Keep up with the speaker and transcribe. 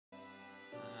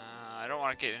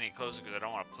want to get any closer because I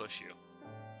don't want to push you.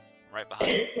 I'm right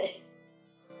behind you.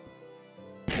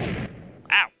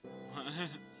 Ow!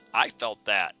 I felt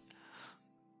that.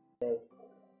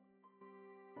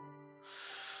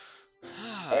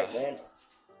 Alright, man.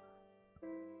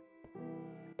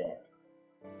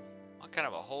 What kind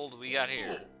of a hole do we got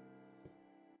here?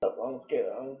 Up, I'm scared.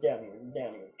 I'm down here. I'm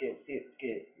down here. Get. Yeah,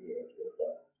 get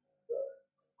that.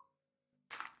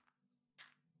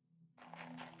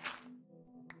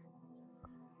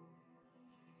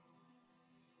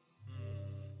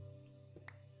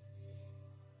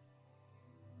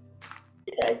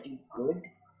 Did I do good?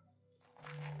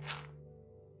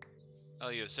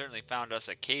 Well, you have certainly found us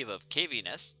a cave of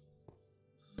Caviness.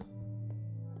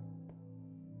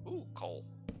 Ooh, coal.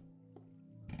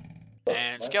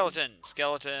 And skeleton!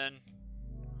 Skeleton!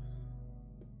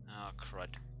 Oh,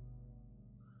 crud.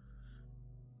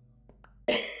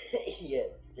 Yes,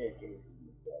 staircase.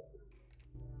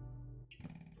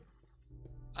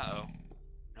 Uh-oh.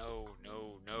 No,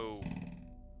 no, no.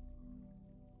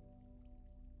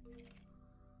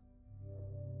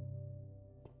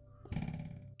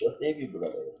 I'll save you,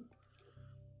 brother.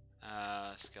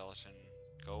 Skeleton.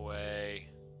 Go away.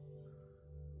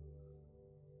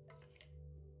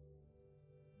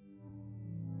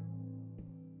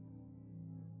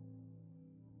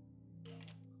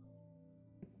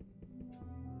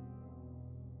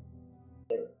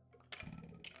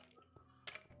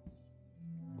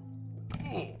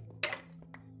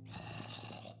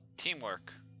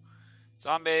 Teamwork.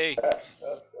 Zombie!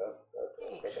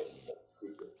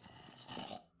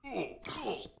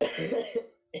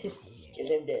 Kill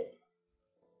him dead.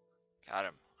 Got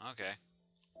him. Okay.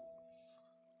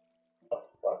 Oh,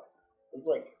 fuck. It's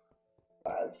like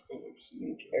 5 sticks. It's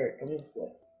huge. Eric, come this way.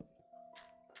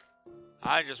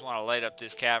 I just want to light up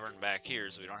this cavern back here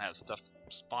so we don't have stuff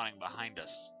spawning behind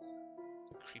us.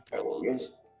 Creeping up on us.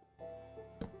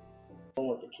 One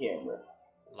with the camera.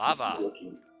 Lava.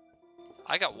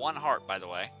 I got 1 heart, by the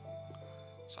way.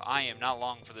 So I am not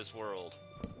long for this world.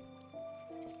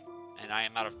 And I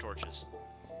am out of torches.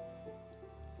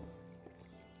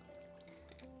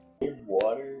 There's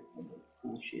water and there's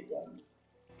cool shit down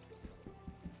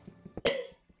there.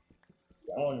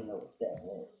 I want to know what that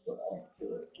is, but I don't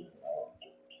feel like getting out.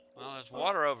 Well, there's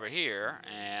water over here,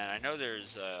 and I know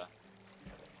there's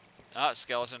oh,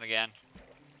 skeleton again.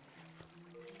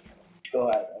 Go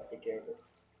ahead, I'll take care of it.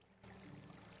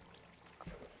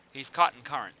 He's caught in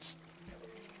currents.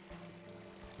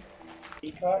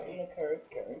 He caught in a current.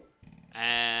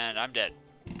 And I'm dead.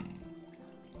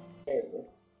 There it is.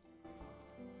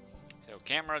 So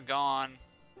camera gone.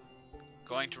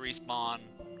 Going to respawn.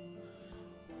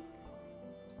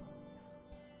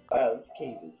 Wow, this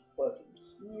cave is fucking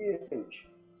huge.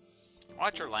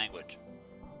 Watch your language.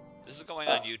 This is going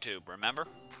on YouTube, remember?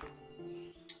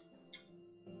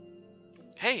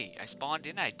 Hey, I spawned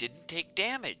in, I didn't take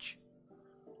damage.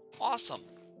 Awesome.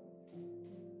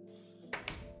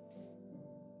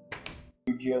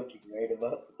 You're joking, right?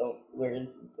 About don't learn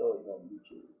some stories on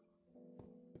YouTube.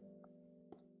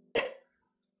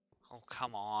 Oh,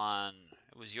 come on.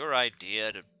 It was your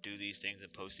idea to do these things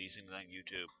and post these things on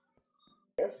YouTube.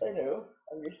 Yes, I know.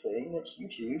 I'm just saying that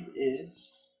YouTube is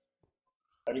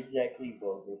not exactly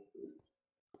vulgar food.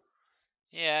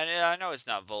 Yeah, I know it's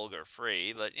not vulgar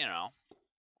free, but you know,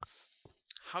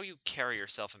 how you carry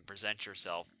yourself and present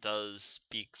yourself does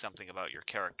speak something about your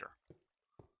character.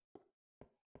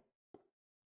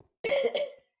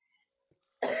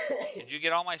 Did you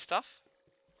get all my stuff?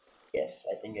 Yes,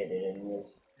 I think I did anyways.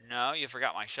 No, you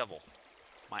forgot my shovel.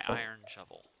 My iron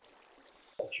shovel.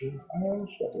 That's your iron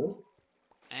shovel.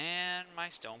 And my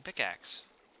stone pickaxe.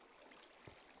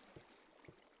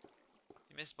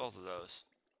 You missed both of those.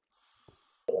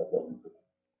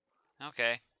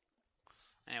 Okay.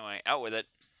 Anyway, out with it.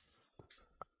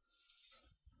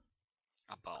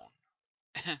 A bone.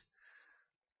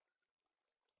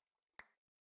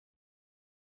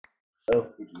 Oh,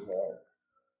 did you have?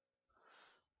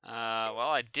 Well,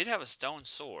 I did have a stone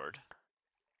sword.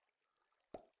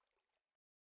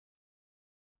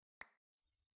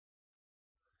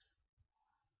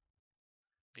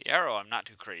 The arrow I'm not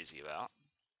too crazy about.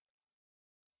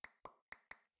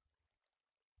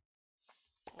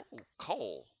 Ooh,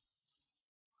 coal.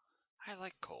 I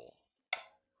like coal.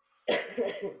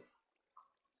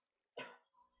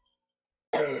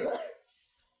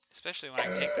 Especially when I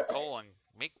can take the coal and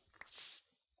make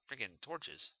friggin'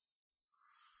 torches.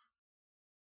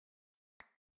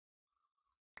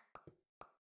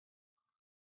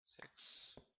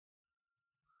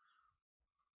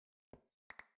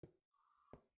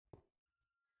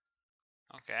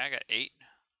 Okay, I got 8.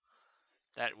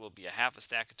 That will be a half a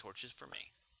stack of torches for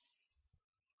me.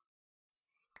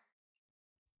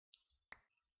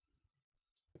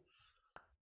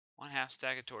 One half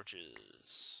stack of torches.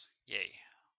 Yay.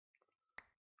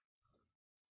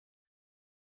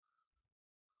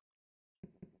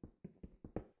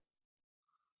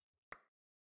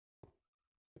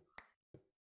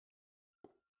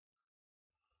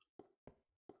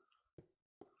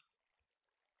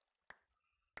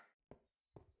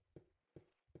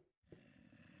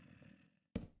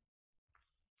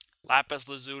 Lapis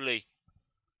lazuli.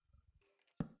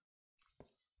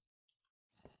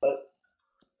 What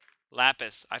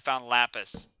Lapis. I found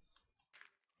lapis.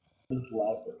 is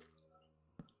lapis?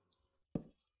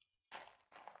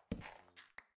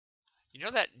 You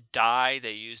know that dye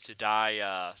they use to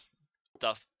dye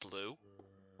stuff blue?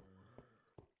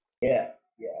 Yeah,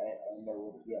 I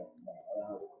know what. Yeah, no,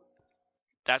 I know.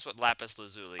 That's what lapis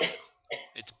lazuli is.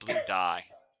 It's blue dye.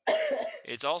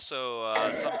 It's also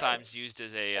sometimes used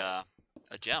as a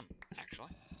gem,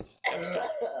 actually. Gemstone.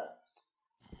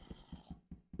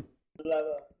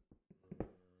 Lava.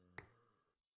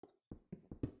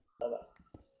 Lava.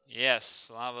 Yes,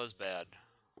 lava's bad.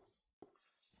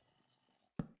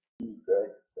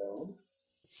 Redstone.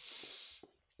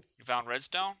 You found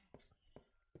redstone?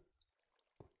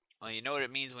 Well, you know what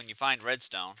it means when you find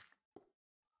redstone.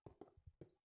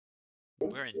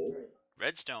 We're in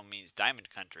redstone means diamond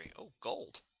country. Oh,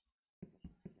 gold.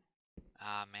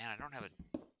 Ah, man, I don't have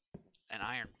an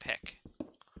iron pick.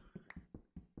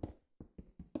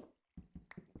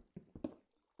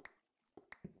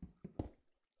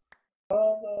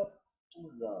 Lava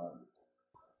is on.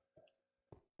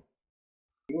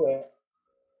 You went.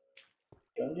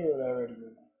 Don't do it already.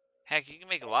 Heck, you can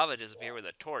make lava disappear with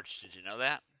a torch. Did you know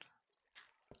that?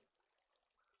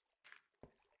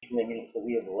 Making it so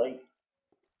we have light.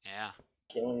 Yeah.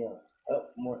 Killing us. Oh,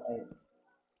 more iron.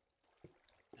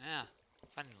 Yeah.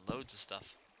 Finding loads of stuff.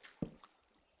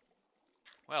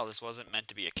 Well, this wasn't meant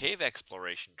to be a cave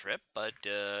exploration trip, but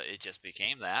it just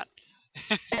became that.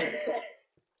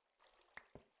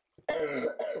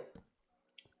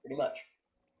 Pretty much.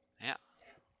 Yeah.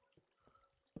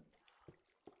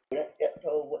 We don't get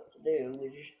told what to do, we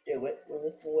just do it. We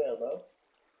listen well, though.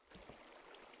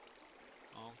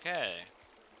 Okay.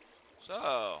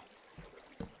 So,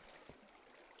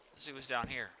 let's see what's down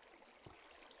here.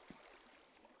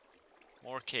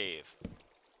 More cave.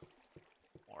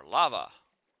 More lava.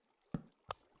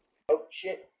 Oh,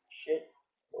 shit.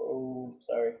 Oh,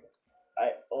 sorry.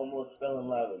 I almost fell in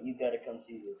lava. You gotta come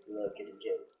see this without getting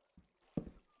killed.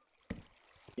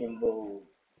 Jimbo.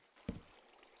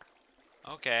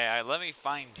 Okay, let me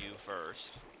find you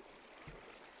first.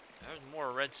 There's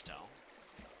more redstone.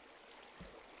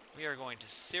 We are going to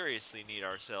seriously need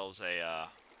ourselves an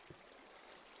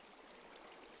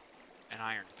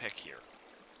iron pick here.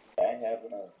 I have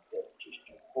an just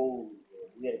holy man.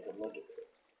 You gotta come look at this.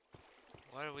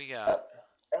 What do we got?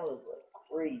 That was like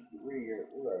crazy. Where are you?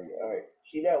 Alright.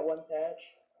 See that one patch?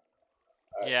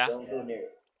 Alright, Yeah. don't go near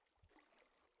it.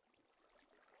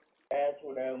 That's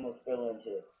what I almost fell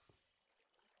into.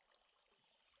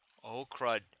 Oh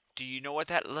crud! Do you know what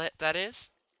that is?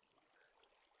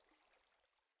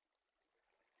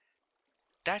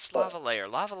 That's What? lava layer.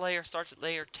 Lava layer starts at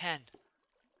layer 10.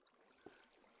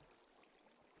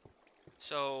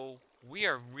 So we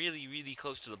are really, really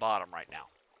close to the bottom right now.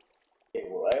 Okay,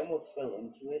 well, I almost fell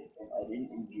into it, and I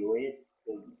didn't enjoy it,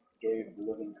 so it scared the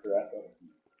living crap out of me.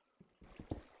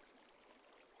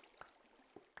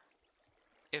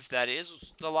 If that is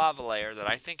the lava layer that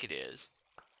I think it is,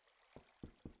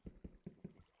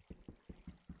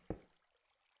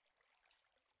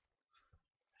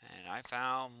 and I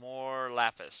found more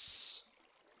lapis.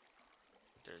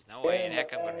 There's no way in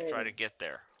heck I'm going to try to get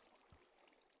there.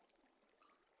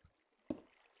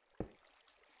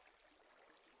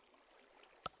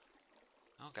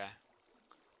 Okay.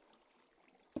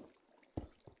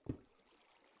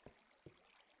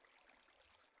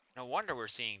 No wonder we're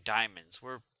seeing diamonds.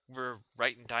 We're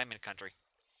right in diamond country.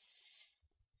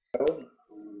 I wasn't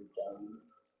really dumb.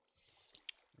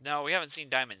 No, we haven't seen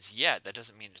diamonds yet. That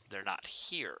doesn't mean they're not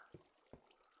here.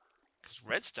 Because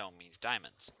redstone means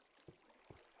diamonds.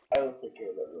 I will take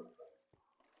care of that real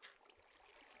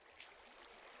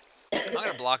quick. I'm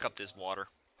going to block up this water.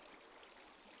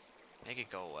 Make it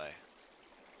go away.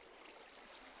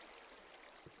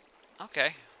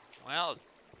 Okay. Well,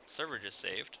 server just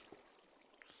saved.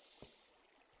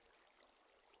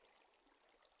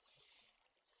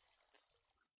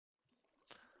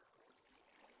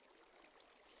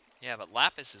 Yeah, but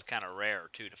lapis is kind of rare,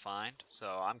 too, to find. So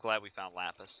I'm glad we found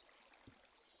lapis.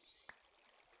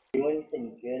 Do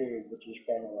anything good, or which is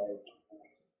kind of like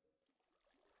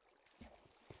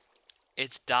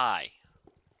It's dye.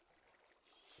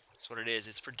 That's what it is.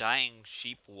 It's for dyeing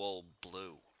sheep wool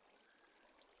blue.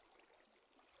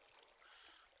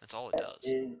 That's all it does.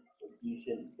 That is a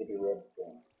decent bit of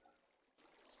redstone.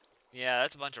 Yeah,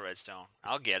 that's a bunch of redstone.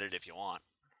 I'll get it if you want.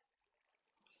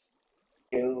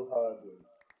 Go hogging.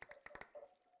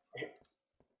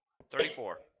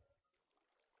 34.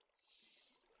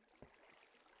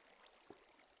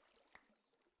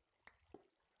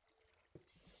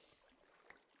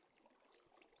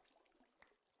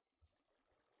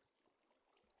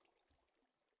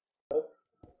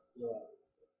 Yeah.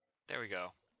 There we go.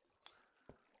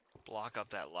 Block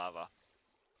up that lava.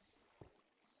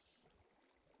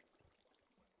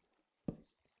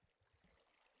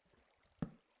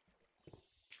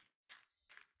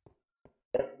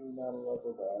 Definitely not a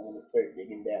level that I'm gonna start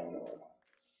digging down on.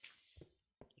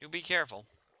 You be careful.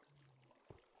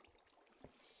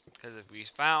 Because if we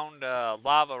found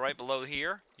lava right below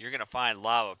here, you're going to find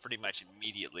lava pretty much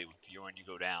immediately when you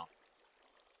go down.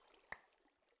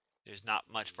 There's not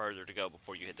much further to go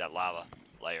before you hit that lava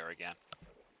layer again.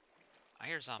 I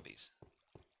hear zombies.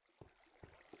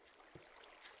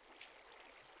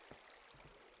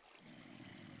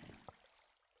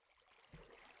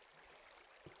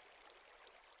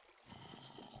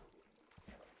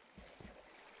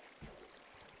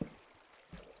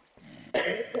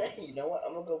 You know what?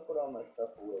 I'm gonna go put all my stuff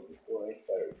away before I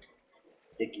start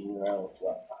sticking around with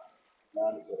lava.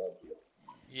 Not a good idea.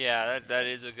 Yeah, that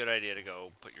is a good idea to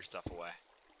go put your stuff away.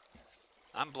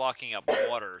 I'm blocking up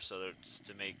water so that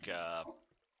to make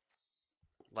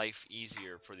life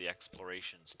easier for the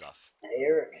exploration stuff. Hey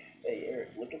Eric,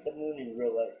 look at the moon in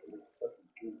real life. It looks fucking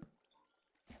cool.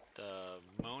 The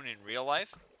moon in real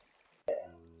life?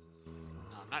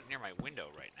 I'm not near my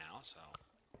window right now, so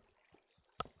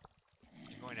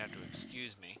you're going to have to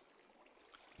excuse me.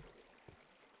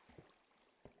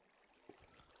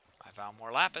 I found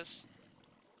more lapis.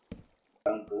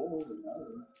 I'm cool, but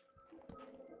no.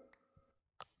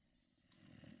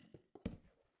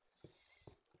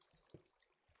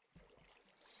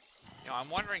 You know,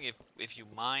 I'm wondering if you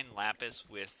mine lapis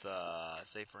with,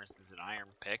 say for instance, an iron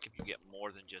pick, if you get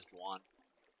more than just one.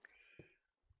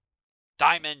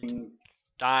 Diamond!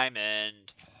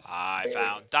 Diamond! I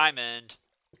found diamond!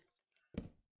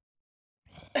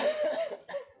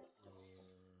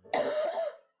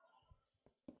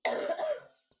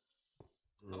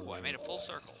 Ooh, I made a full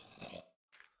circle.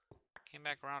 Came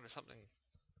back around to something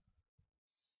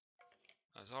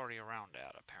I was already around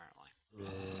at, apparently.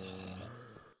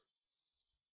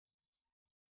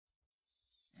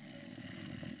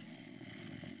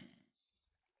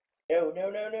 No.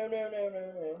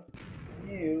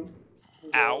 You.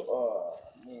 Ow! Oh,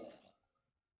 man.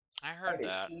 I How heard did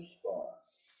that. he spawn?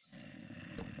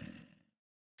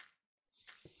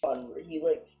 He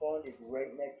like spawned it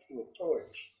right next to a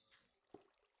torch.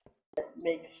 That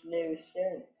makes no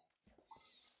sense.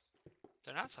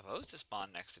 They're not supposed to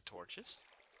spawn next to torches.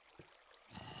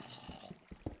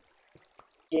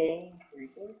 Game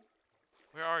creeper.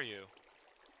 Where are you?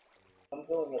 I'm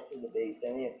going up to the base. I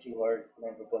only have 2 hearts and I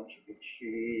have a bunch of good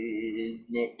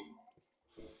shit.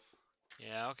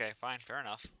 Yeah, okay, fine, fair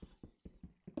enough.